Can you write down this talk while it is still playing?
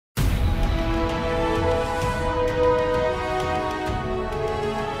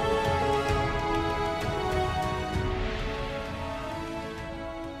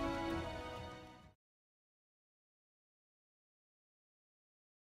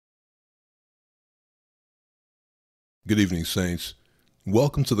Good evening, Saints.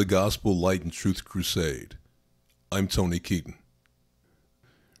 Welcome to the Gospel Light and Truth Crusade. I'm Tony Keaton.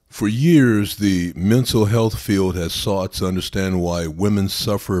 For years, the mental health field has sought to understand why women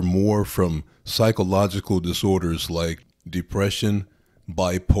suffer more from psychological disorders like depression,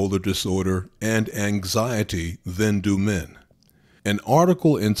 bipolar disorder, and anxiety than do men. An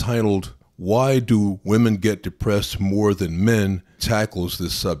article entitled, "Why Do Women Get Depressed More Than Men?" tackles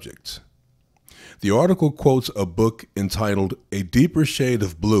this subject. The article quotes a book entitled A Deeper Shade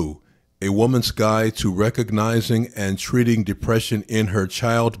of Blue, A Woman's Guide to Recognizing and Treating Depression in Her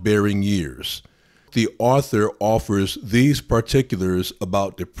Childbearing Years. The author offers these particulars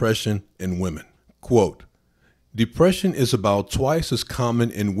about depression in women. Quote, "Depression is about twice as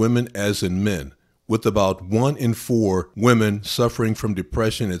common in women as in men, with about 1 in 4 women suffering from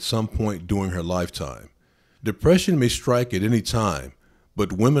depression at some point during her lifetime. Depression may strike at any time,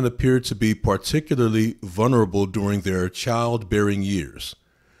 but women appear to be particularly vulnerable during their childbearing years.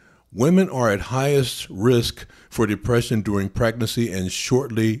 Women are at highest risk for depression during pregnancy and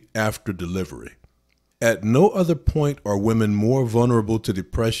shortly after delivery. At no other point are women more vulnerable to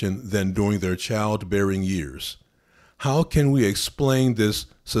depression than during their childbearing years. How can we explain this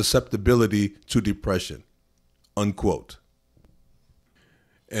susceptibility to depression?" Unquote.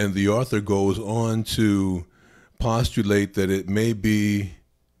 And the author goes on to postulate that it may be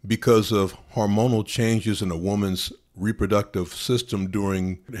because of hormonal changes in a woman's reproductive system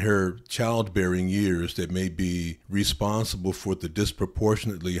during her childbearing years that may be responsible for the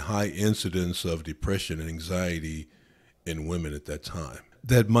disproportionately high incidence of depression and anxiety in women at that time.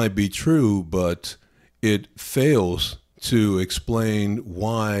 That might be true, but it fails to explain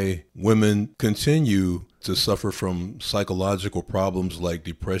why women continue to suffer from psychological problems like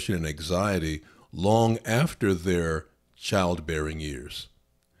depression and anxiety long after their childbearing years.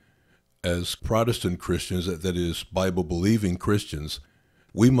 As Protestant Christians, that is, Bible-believing Christians,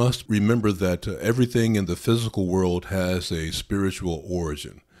 we must remember that everything in the physical world has a spiritual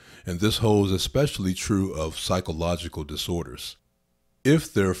origin, and this holds especially true of psychological disorders.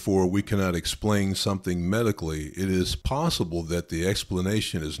 If, therefore, we cannot explain something medically, it is possible that the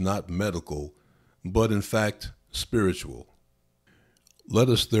explanation is not medical, but in fact spiritual. Let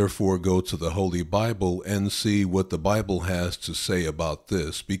us therefore go to the Holy Bible and see what the Bible has to say about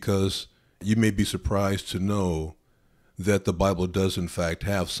this, because you may be surprised to know that the Bible does in fact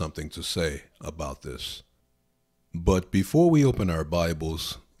have something to say about this. But before we open our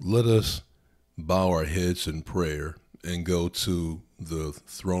Bibles, let us bow our heads in prayer and go to the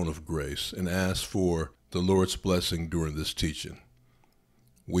throne of grace and ask for the Lord's blessing during this teaching.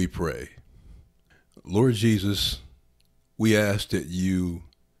 We pray. Lord Jesus, we ask that you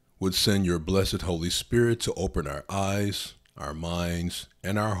would send your blessed Holy Spirit to open our eyes, our minds,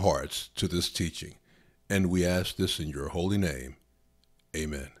 and our hearts to this teaching. And we ask this in your holy name.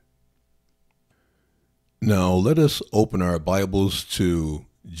 Amen. Now let us open our Bibles to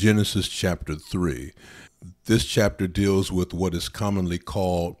Genesis chapter 3. This chapter deals with what is commonly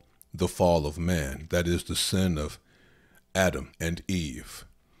called the fall of man, that is, the sin of Adam and Eve.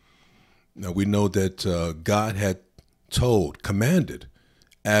 Now we know that God had commanded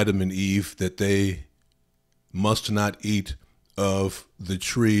Adam and Eve that they must not eat of the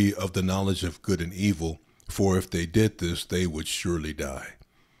tree of the knowledge of good and evil, for if they did this, they would surely die.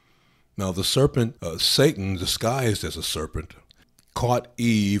 Now the serpent, Satan, disguised as a serpent, caught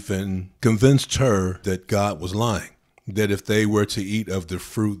Eve and convinced her that God was lying, that if they were to eat of the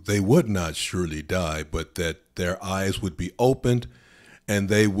fruit, they would not surely die, but that their eyes would be opened and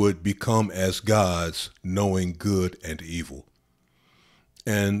they would become as gods, knowing good and evil.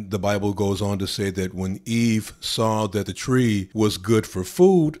 And the Bible goes on to say that when Eve saw that the tree was good for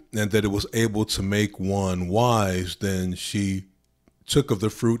food and that it was able to make one wise, then she took of the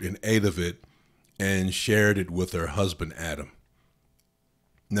fruit and ate of it and shared it with her husband Adam.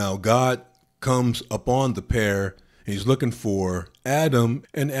 Now God comes upon the pair, and he's looking for Adam,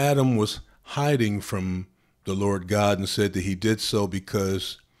 and Adam was hiding from the Lord God and said that he did so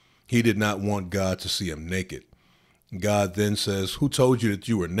because he did not want God to see him naked. God then says, "Who told you that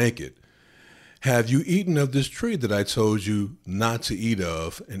you were naked? Have you eaten of this tree that I told you not to eat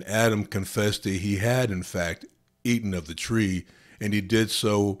of?" And Adam confessed that he had in fact eaten of the tree, and he did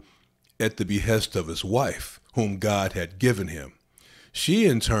so at the behest of his wife, whom God had given him. She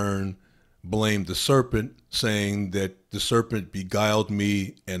in turn blamed the serpent, saying that the serpent beguiled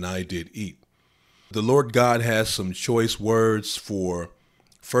me and I did eat. The Lord God has some choice words for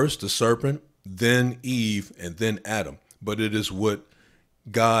first the serpent, then Eve, and then Adam. But it is what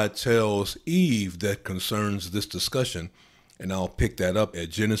God tells Eve that concerns this discussion. And I'll pick that up at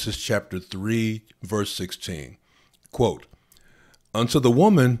Genesis chapter 3, verse 16. Quote, "Unto the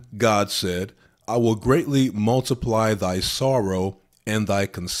woman, God said, I will greatly multiply thy sorrow and thy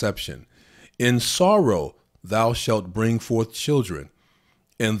conception. In sorrow thou shalt bring forth children,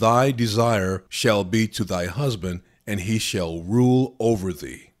 and thy desire shall be to thy husband, and he shall rule over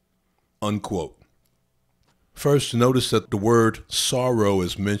thee." Unquote. First, notice that the word sorrow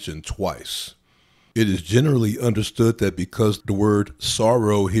is mentioned twice. It is generally understood that because the word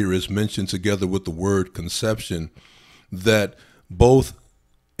sorrow here is mentioned together with the word conception, that both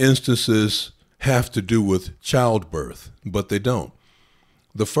instances have to do with childbirth, but they don't.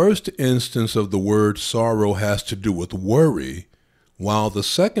 The first instance of the word sorrow has to do with worry, while the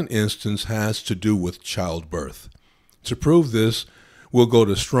second instance has to do with childbirth. To prove this, we'll go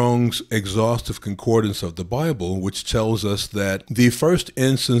to Strong's Exhaustive Concordance of the Bible, which tells us that the first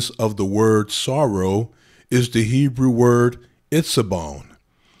instance of the word sorrow is the Hebrew word itzabon,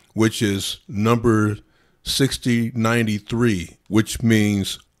 which is number 6093, which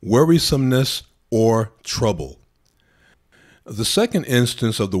means worrisomeness or trouble. The second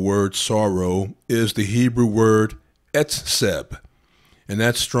instance of the word sorrow is the Hebrew word etzeb, and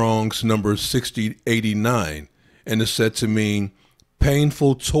that's Strong's number 6089, and is said to mean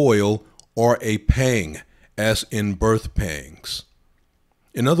painful toil or a pang, as in birth pangs.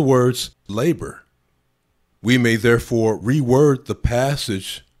 In other words, labor. We may therefore reword the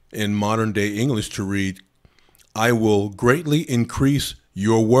passage in modern day English to read, "I will greatly increase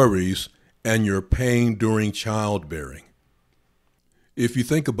your worries and your pain during childbearing." If you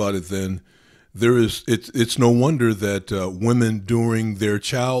think about it, then it's no wonder that women during their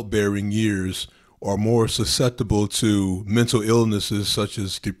childbearing years are more susceptible to mental illnesses such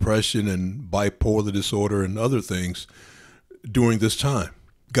as depression and bipolar disorder and other things during this time.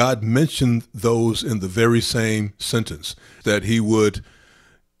 God mentioned those in the very same sentence, that he would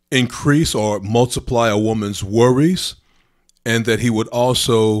increase or multiply a woman's worries, and that he would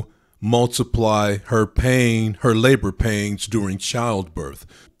also multiply her pain, her labor pains during childbirth.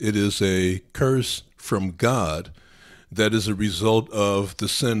 It is a curse from God that is a result of the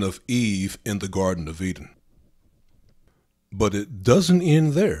sin of Eve in the Garden of Eden. But it doesn't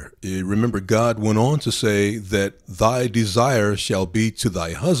end there. Remember, God went on to say that thy desire shall be to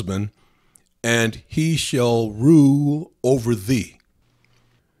thy husband, and he shall rule over thee.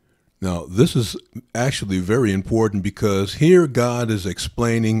 Now, this is actually very important, because here God is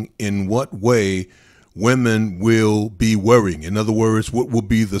explaining in what way women will be worrying. In other words, what will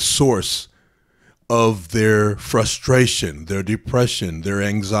be the source of their frustration, their depression, their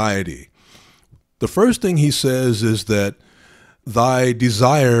anxiety. The first thing he says is that thy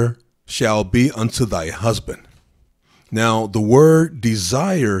desire shall be unto thy husband. Now, the word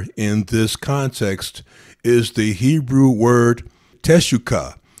desire in this context is the Hebrew word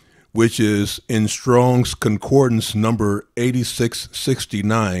teshukah, which is in Strong's Concordance number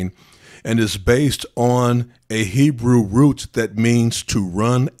 8669, and is based on a Hebrew root that means to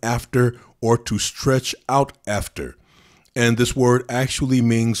run after or to stretch out after. And this word actually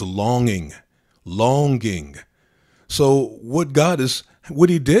means longing, longing. So what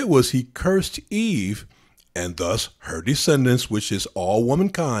he did was he cursed Eve and thus her descendants, which is all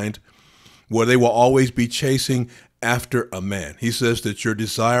womankind, where they will always be chasing after a man. He says that your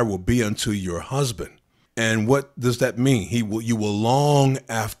desire will be unto your husband. And what does that mean? You will long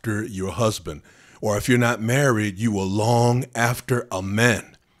after your husband. Or if you're not married, you will long after a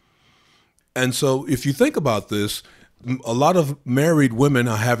man. And so if you think about this, a lot of married women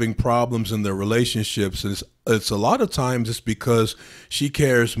are having problems in their relationships. And it's a lot of times it's because she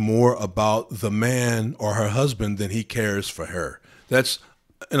cares more about the man or her husband than he cares for her. That's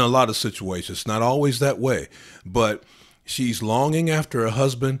in a lot of situations, not always that way, but she's longing after a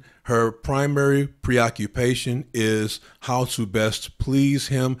husband. Her primary preoccupation is how to best please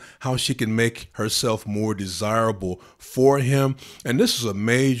him, how she can make herself more desirable for him. And this is a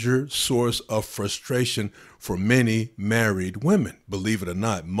major source of frustration for many married women. Believe it or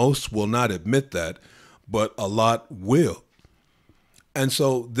not, most will not admit that, but a lot will. And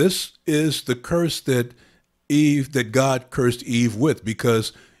so this is the curse that God cursed Eve with,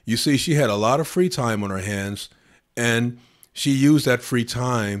 because you see, she had a lot of free time on her hands, and she used that free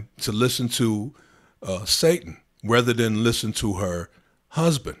time to listen to Satan rather than listen to her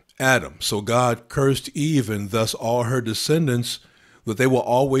husband, Adam. So God cursed Eve and thus all her descendants, that they will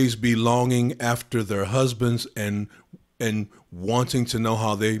always be longing after their husbands and wanting to know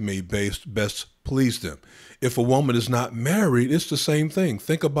how they may best please them. If a woman is not married, it's the same thing.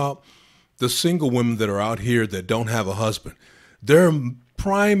 Think about the single women that are out here that don't have a husband. Their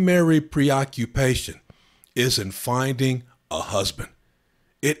primary preoccupation is in finding a husband.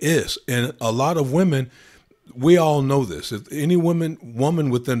 It is. And a lot of women, We all know this. If any woman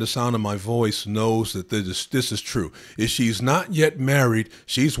within the sound of my voice knows that this is true. If she's not yet married,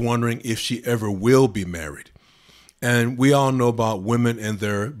 she's wondering if she ever will be married. And we all know about women and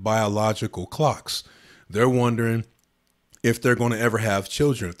their biological clocks. They're wondering if they're going to ever have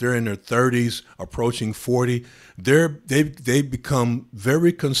children. If they're in their 30s, approaching 40, they become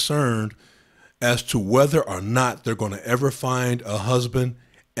very concerned as to whether or not they're going to ever find a husband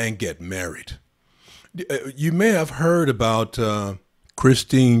and get married. You may have heard about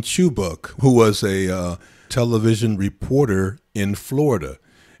Christine Chubbuck, who was a television reporter in Florida.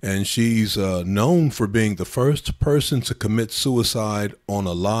 And she's known for being the first person to commit suicide on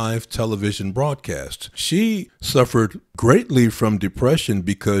a live television broadcast. She suffered greatly from depression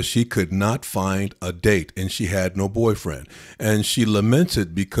because she could not find a date and she had no boyfriend. And she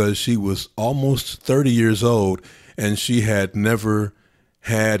lamented because she was almost 30 years old and she had never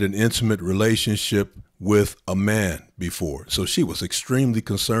had an intimate relationship with a man before. So she was extremely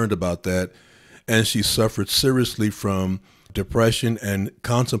concerned about that. And she suffered seriously from depression and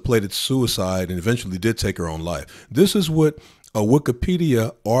contemplated suicide and eventually did take her own life. This is what a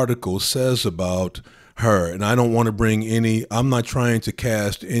Wikipedia article says about her. And I don't want to bring I'm not trying to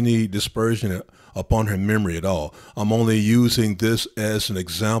cast any dispersion upon her memory at all. I'm only using this as an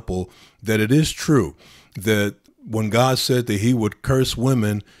example that it is true that when God said that he would curse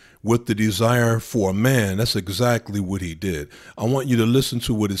women with the desire for a man, that's exactly what he did. I want you to listen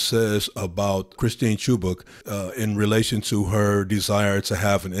to what it says about Christine Chubbuck in relation to her desire to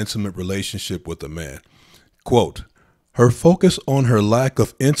have an intimate relationship with a man. Quote, her focus on her lack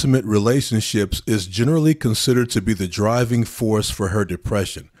of intimate relationships is generally considered to be the driving force for her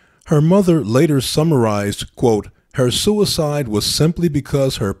depression. Her mother later summarized, quote, her suicide was simply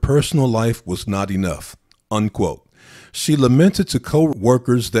because her personal life was not enough, unquote. She lamented to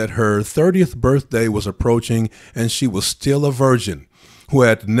co-workers that her 30th birthday was approaching and she was still a virgin who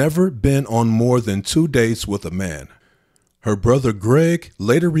had never been on more than 2 dates with a man. Her brother Greg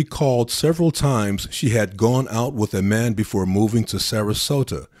later recalled several times she had gone out with a man before moving to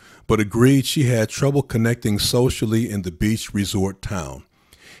Sarasota, but agreed she had trouble connecting socially in the beach resort town.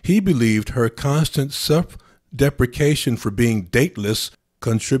 He believed her constant self-deprecation for being dateless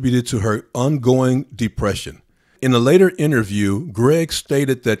contributed to her ongoing depression. In a later interview, Greg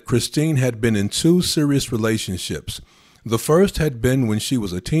stated that Christine had been in 2 serious relationships. The first had been when she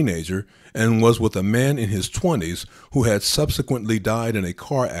was a teenager and was with a man in his 20s who had subsequently died in a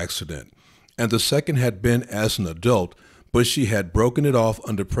car accident. And the second had been as an adult, but she had broken it off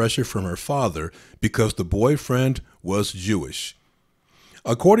under pressure from her father because the boyfriend was Jewish.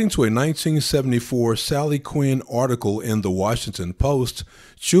 According to a 1974 Sally Quinn article in the Washington Post,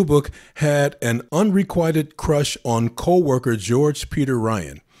 Chubbuck had an unrequited crush on co-worker George Peter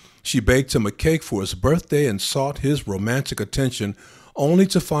Ryan. She baked him a cake for his birthday and sought his romantic attention, only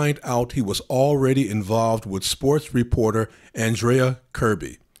to find out he was already involved with sports reporter Andrea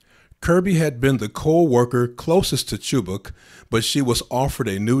Kirby. Kirby had been the co-worker closest to Chubbuck, but she was offered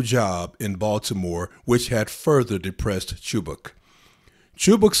a new job in Baltimore, which had further depressed Chubbuck.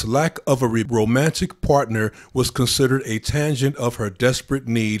 Chubbuck's lack of a romantic partner was considered a tangent of her desperate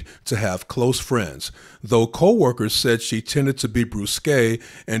need to have close friends, though co-workers said she tended to be brusque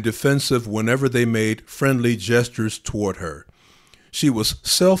and defensive whenever they made friendly gestures toward her. She was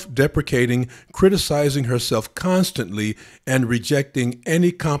self-deprecating, criticizing herself constantly, and rejecting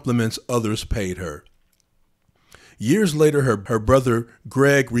any compliments others paid her. Years later, her brother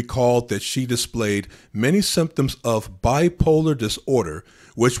Greg recalled that she displayed many symptoms of bipolar disorder,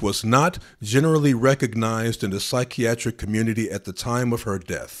 which was not generally recognized in the psychiatric community at the time of her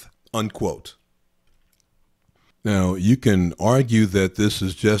death, unquote. Now, you can argue that this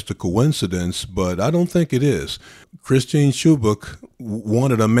is just a coincidence, but I don't think it is. Christine Chubbuck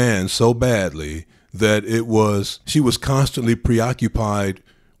wanted a man so badly that she was constantly preoccupied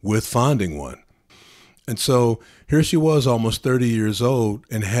with finding one. And so here she was almost 30 years old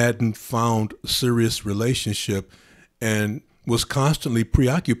and hadn't found a serious relationship and was constantly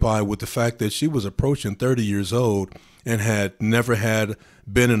preoccupied with the fact that she was approaching 30 years old and had never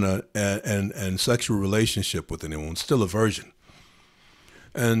been in a sexual relationship with anyone, still a virgin.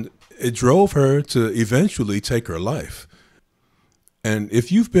 And it drove her to eventually take her life. And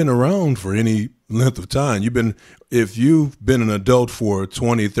if you've been around for any length of time, if you've been an adult for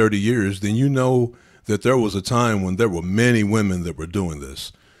 20, 30 years, then you know that there was a time when there were many women that were doing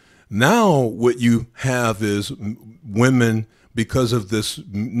this. Now what you have is women, because of this,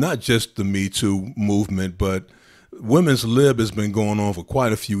 not just the Me Too movement, but women's lib has been going on for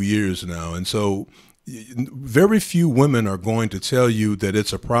quite a few years now. And so very few women are going to tell you that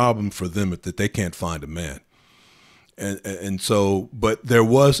it's a problem for them that they can't find a man. But there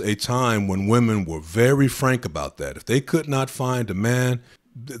was a time when women were very frank about that. If they could not find a man,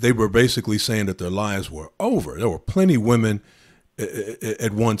 they were basically saying that their lives were over. There were plenty of women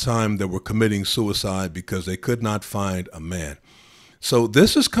at one time that were committing suicide because they could not find a man. So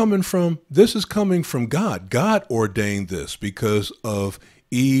this is coming from God. God ordained this because of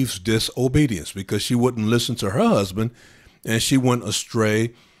Eve's disobedience, because she wouldn't listen to her husband and she went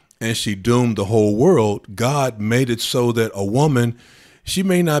astray and she doomed the whole world. God made it so that a woman, she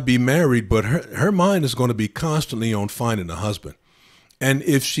may not be married, but her mind is going to be constantly on finding a husband. And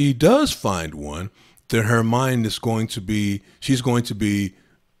if she does find one, then her mind is she's going to be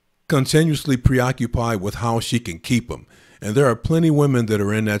continuously preoccupied with how she can keep him. And there are plenty of women that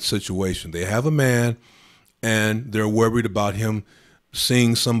are in that situation. They have a man and they're worried about him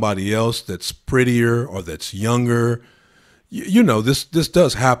seeing somebody else that's prettier or that's younger. This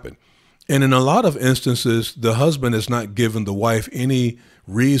does happen. And in a lot of instances, the husband has not given the wife any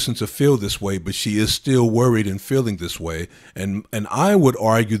reason to feel this way, but she is still worried and feeling this way. And I would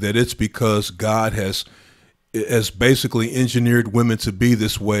argue that it's because God has basically engineered women to be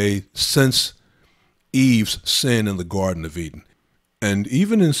this way since Eve's sin in the Garden of Eden. And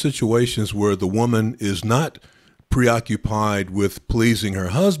even in situations where the woman is not preoccupied with pleasing her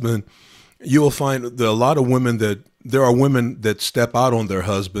husband, you will find that there are women that step out on their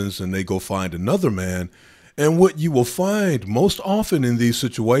husbands and they go find another man. And what you will find most often in these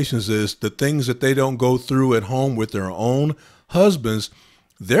situations is the things that they don't go through at home with their own husbands,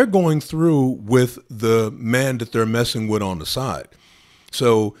 they're going through with the man that they're messing with on the side.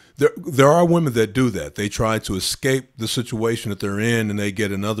 So there are women that do that. They try to escape the situation that they're in and they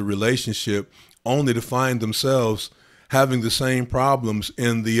get another relationship only to find themselves having the same problems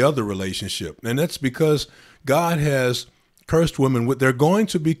in the other relationship. And that's because God has cursed women they're going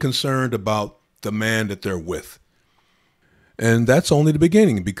to be concerned about the man that they're with. And that's only the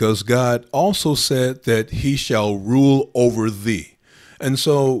beginning, because God also said that he shall rule over thee. And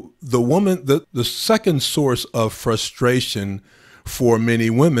so the woman, the second source of frustration for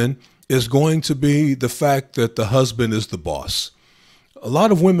many women is going to be the fact that the husband is the boss. A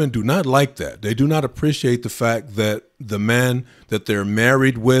lot of women do not like that. They do not appreciate the fact that the man that they're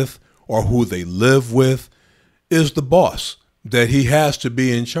married with or who they live with is the boss, that he has to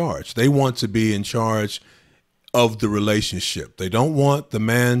be in charge. They want to be in charge of the relationship. They don't want the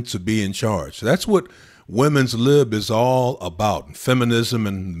man to be in charge. That's what women's lib is all about. Feminism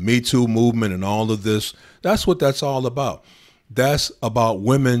and Me Too movement and all of this, that's what that's all about. That's about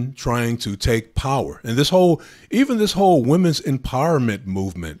women trying to take power. And this whole women's empowerment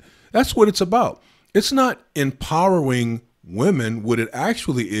movement, that's what it's about. It's not empowering women. What it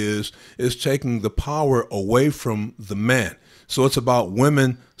actually is taking the power away from the man. So it's about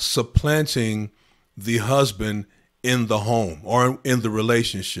women supplanting the husband in the home or in the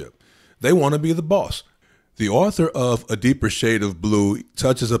relationship. They want to be the boss. The author of A Deeper Shade of Blue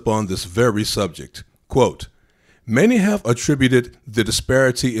touches upon this very subject. Quote, "Many have attributed the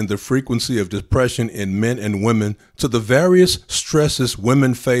disparity in the frequency of depression in men and women to the various stresses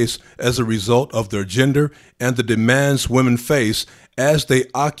women face as a result of their gender and the demands women face as they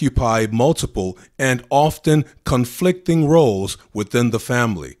occupy multiple and often conflicting roles within the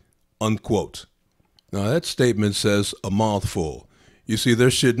family." Unquote. Now that statement says a mouthful. You see,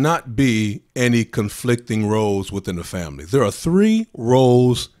 there should not be any conflicting roles within a family. There are 3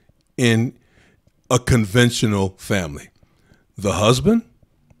 roles in a conventional family: the husband,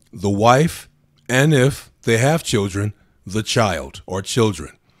 the wife, and if they have children, the child or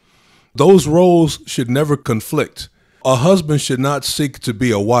children. Those roles should never conflict. A husband should not seek to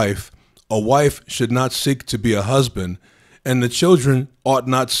be a wife should not seek to be a husband, and the children ought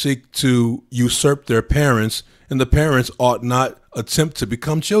not seek to usurp their parents, and the parents ought not attempt to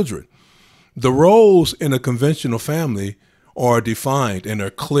become children. The roles in a conventional family are defined and are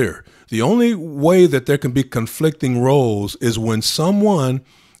clear. The only way that there can be conflicting roles is when someone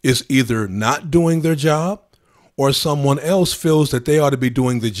is either not doing their job or someone else feels that they ought to be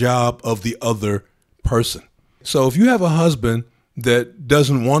doing the job of the other person. So if you have a husband that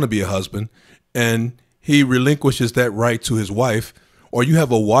doesn't want to be a husband and he relinquishes that right to his wife, or you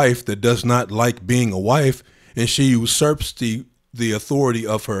have a wife that does not like being a wife and she usurps the authority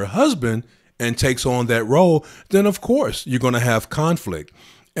of her husband and takes on that role, then of course you're going to have conflict.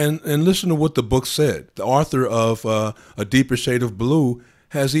 And listen to what the book said. The author of A Deeper Shade of Blue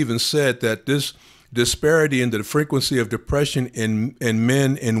has even said that this disparity in the frequency of depression in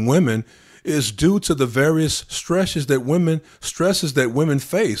men and women is due to the various stresses that women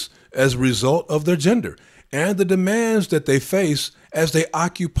face as a result of their gender and the demands that they face as they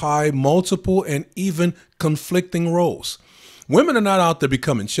occupy multiple and even conflicting roles. Women are not out there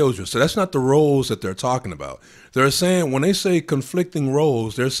becoming children, so that's not the roles that they're talking about. They're saying, when they say conflicting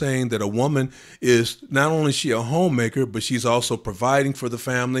roles, they're saying that a woman is not only she a homemaker, but she's also providing for the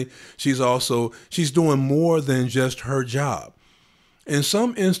family. She's doing more than just her job. In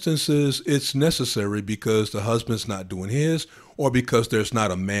some instances, it's necessary because the husband's not doing his or because there's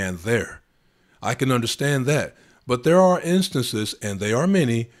not a man there. I can understand that. But there are instances, and they are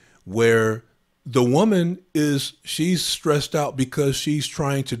many, where the woman she's stressed out because she's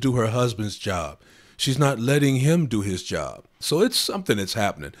trying to do her husband's job. She's not letting him do his job. So it's something that's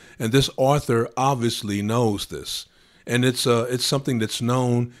happening. And this author obviously knows this. And it's something that's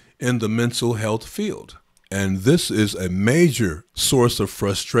known in the mental health field. And this is a major source of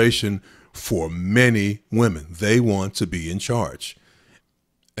frustration for many women. They want to be in charge.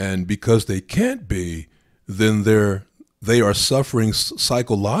 And because they can't be, then they are suffering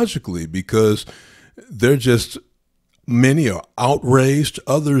psychologically because many are outraged,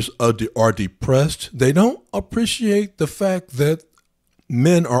 others are depressed. They don't appreciate the fact that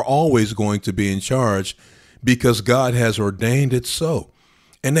men are always going to be in charge because God has ordained it so.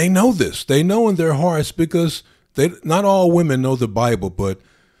 And they know this. They know in their hearts because not all women know the Bible, but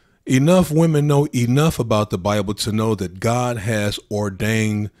enough women know enough about the Bible to know that God has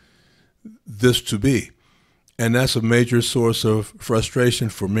ordained this to be. And that's a major source of frustration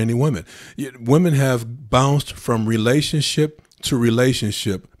for many women. Women have bounced from relationship to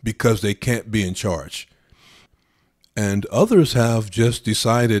relationship because they can't be in charge. And others have just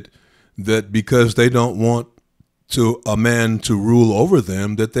decided that because they don't want a man to rule over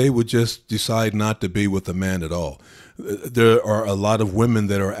them, that they would just decide not to be with a man at all. There are a lot of women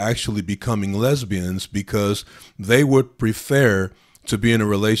that are actually becoming lesbians because they would prefer to be in a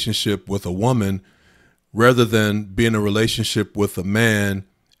relationship with a woman rather than be in a relationship with a man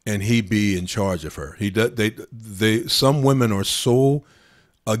and he be in charge of her. Some women are so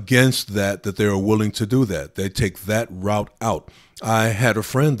against that they are willing to do that. They take that route out. I had a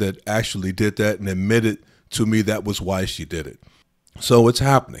friend that actually did that and admitted to me that was why she did it. So it's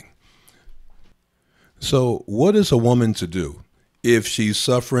happening. So what is a woman to do if she's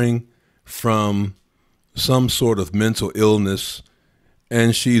suffering from some sort of mental illness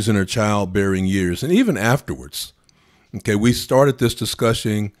and she's in her childbearing years and even afterwards? Okay, we started this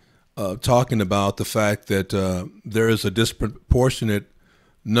discussion talking about the fact that there is a disproportionate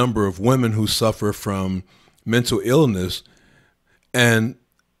number of women who suffer from mental illness, and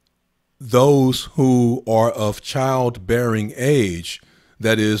those who are of childbearing age,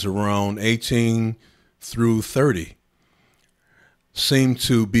 that is around 18 through 30, seem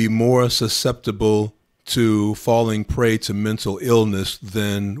to be more susceptible to falling prey to mental illness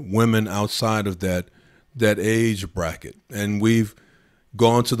than women outside of that age bracket. And we've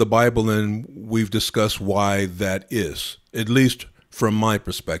gone to the Bible and we've discussed why that is, at least from my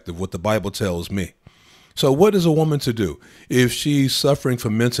perspective, what the Bible tells me. So what is a woman to do if she's suffering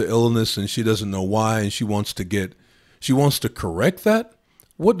from mental illness and she doesn't know why and she wants to correct that?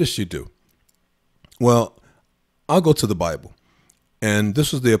 What does she do? Well, I'll go to the Bible. And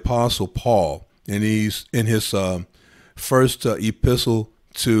this is the Apostle Paul, and he's in his first epistle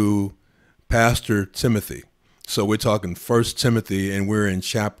to Pastor Timothy. So we're talking 1 Timothy, and we're in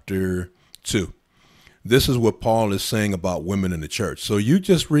chapter 2. This is what Paul is saying about women in the church. So you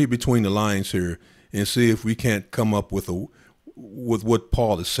just read between the lines here and see if we can't come up with what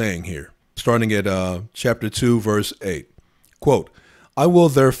Paul is saying here. Starting at chapter 2, verse 8. Quote, "I will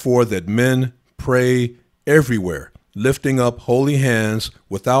therefore that men pray everywhere, lifting up holy hands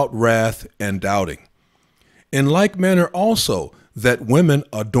without wrath and doubting. In like manner also that women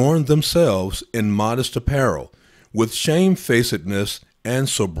adorn themselves in modest apparel, with shamefacedness and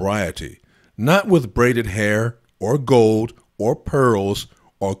sobriety, not with braided hair or gold or pearls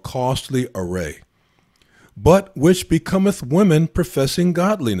or costly array, but which becometh women professing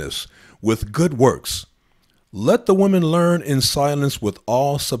godliness, with good works. Let the women learn in silence with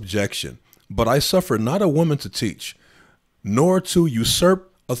all subjection. But I suffer not a woman to teach, nor to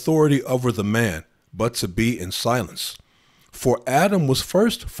usurp authority over the man, but to be in silence. For Adam was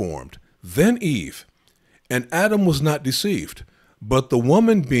first formed, then Eve. And Adam was not deceived, but the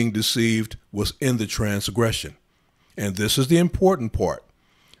woman being deceived was in the transgression. And this is the important part.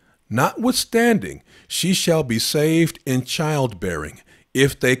 Notwithstanding, she shall be saved in childbearing,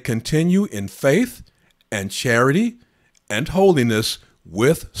 if they continue in faith and charity and holiness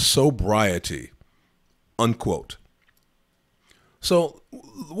with sobriety." Unquote. So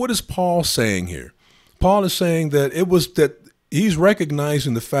what is Paul saying here? Paul is saying that he's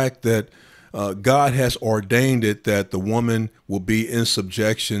recognizing the fact that God has ordained it that the woman will be in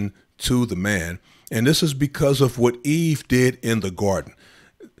subjection to the man. And this is because of what Eve did in the garden.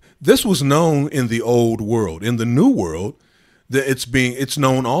 This was known in the old world. In the new world, that it's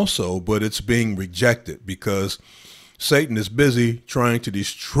known also, but it's being rejected because Satan is busy trying to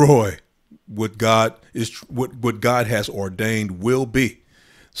destroy what God has ordained will be.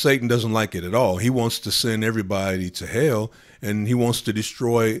 Satan doesn't like it at all. He wants to send everybody to hell, and he wants to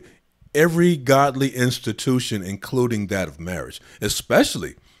destroy every godly institution, including that of marriage,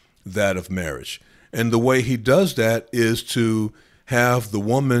 especially that of marriage. And the way he does that is to have the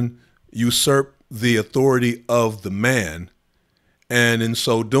woman usurp the authority of the man, and in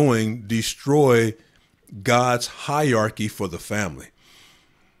so doing, destroy God's hierarchy for the family.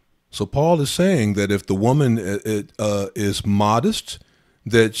 So Paul is saying that if the woman is modest,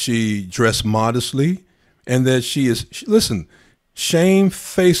 that she dress modestly, and that listen,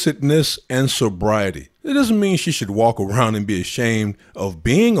 shamefacedness and sobriety. It doesn't mean she should walk around and be ashamed of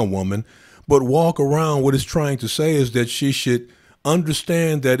being a woman, but walk around, what it's trying to say is that she should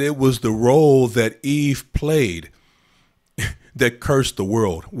understand that it was the role that Eve played that cursed the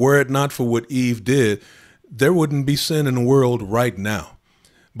world. Were it not for what Eve did, there wouldn't be sin in the world right now.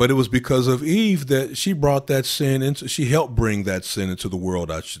 But it was because of Eve that she brought that sin into, she helped bring that sin into the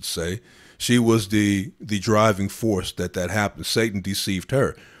world, I should say. She was the driving force that happened. Satan deceived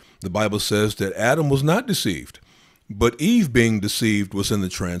her. The Bible says that Adam was not deceived, but Eve being deceived was in the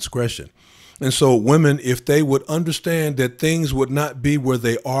transgression. And so women, if they would understand that things would not be where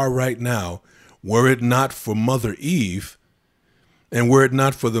they are right now, were it not for Mother Eve, and were it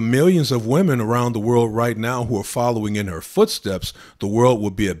not for the millions of women around the world right now who are following in her footsteps, the world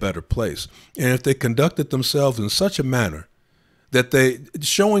would be a better place. And if they conducted themselves in such a manner that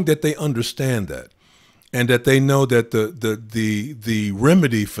showing that they understand that, and that they know that the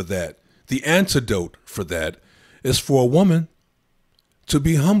remedy for that, the antidote for that, is for a woman to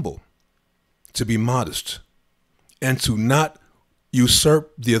be humble, to be modest, and to not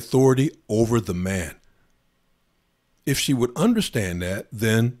usurp the authority over the man. If she would understand that,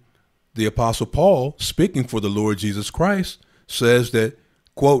 then the Apostle Paul, speaking for the Lord Jesus Christ, says that,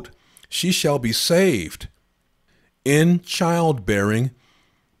 quote, she shall be saved in childbearing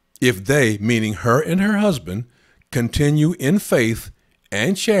if they, meaning her and her husband, continue in faith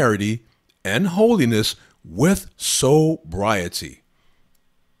and charity and holiness with sobriety.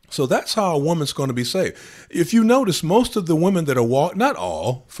 So that's how a woman's going to be saved. If you notice, most of the women that are not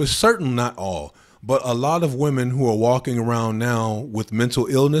all, for certain not all, but a lot of women who are walking around now with mental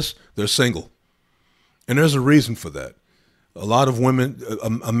illness, they're single. And there's a reason for that. A lot of women,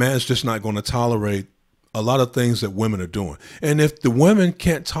 a man's just not going to tolerate a lot of things that women are doing. And if the woman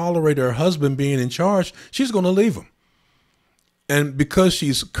can't tolerate her husband being in charge, she's going to leave him. And because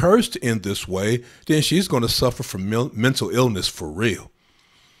she's cursed in this way, then she's going to suffer from mental illness for real.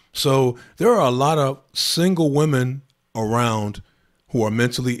 So there are a lot of single women around who are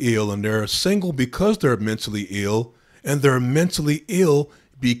mentally ill, and they're single because they're mentally ill, and they're mentally ill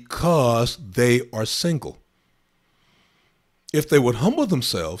because they are single. If they would humble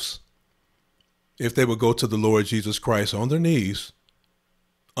themselves, if they would go to the Lord Jesus Christ on their knees,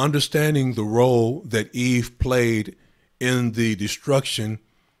 understanding the role that Eve played in the destruction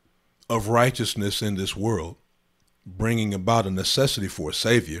of righteousness in this world, bringing about a necessity for a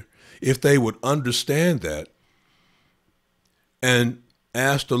Savior, if they would understand that, and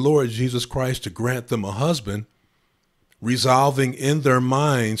ask the Lord Jesus Christ to grant them a husband, resolving in their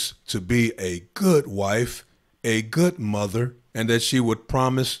minds to be a good wife, a good mother, and that she would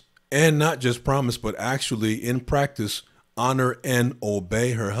promise, and not just promise, but actually in practice, honor and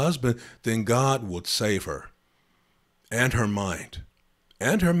obey her husband, then God would save her and her mind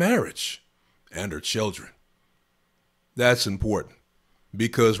and her marriage and her children. That's important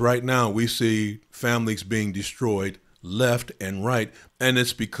because right now we see families being destroyed left and right. And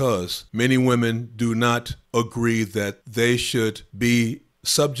it's because many women do not agree that they should be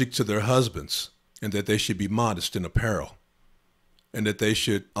subject to their husbands and that they should be modest in apparel and that they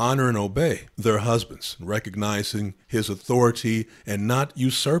should honor and obey their husbands, recognizing his authority and not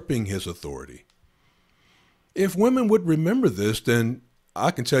usurping his authority. If women would remember this, then I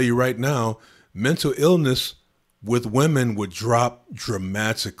can tell you right now, mental illness with women would drop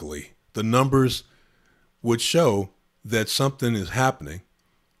dramatically. The numbers would show that something is happening.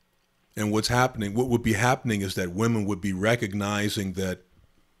 And what would be happening is that women would be recognizing that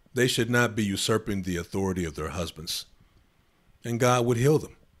they should not be usurping the authority of their husbands. And God would heal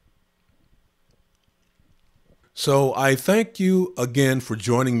them. So I thank you again for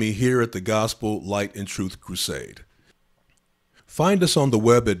joining me here at the Gospel Light and Truth Crusade. Find us on the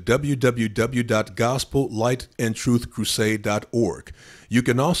web at www.gospellightandtruthcrusade.org. You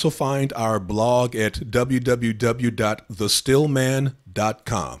can also find our blog at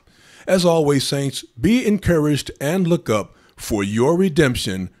www.thestillman.com. As always, saints, be encouraged and look up, for your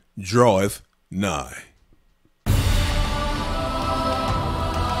redemption draweth nigh.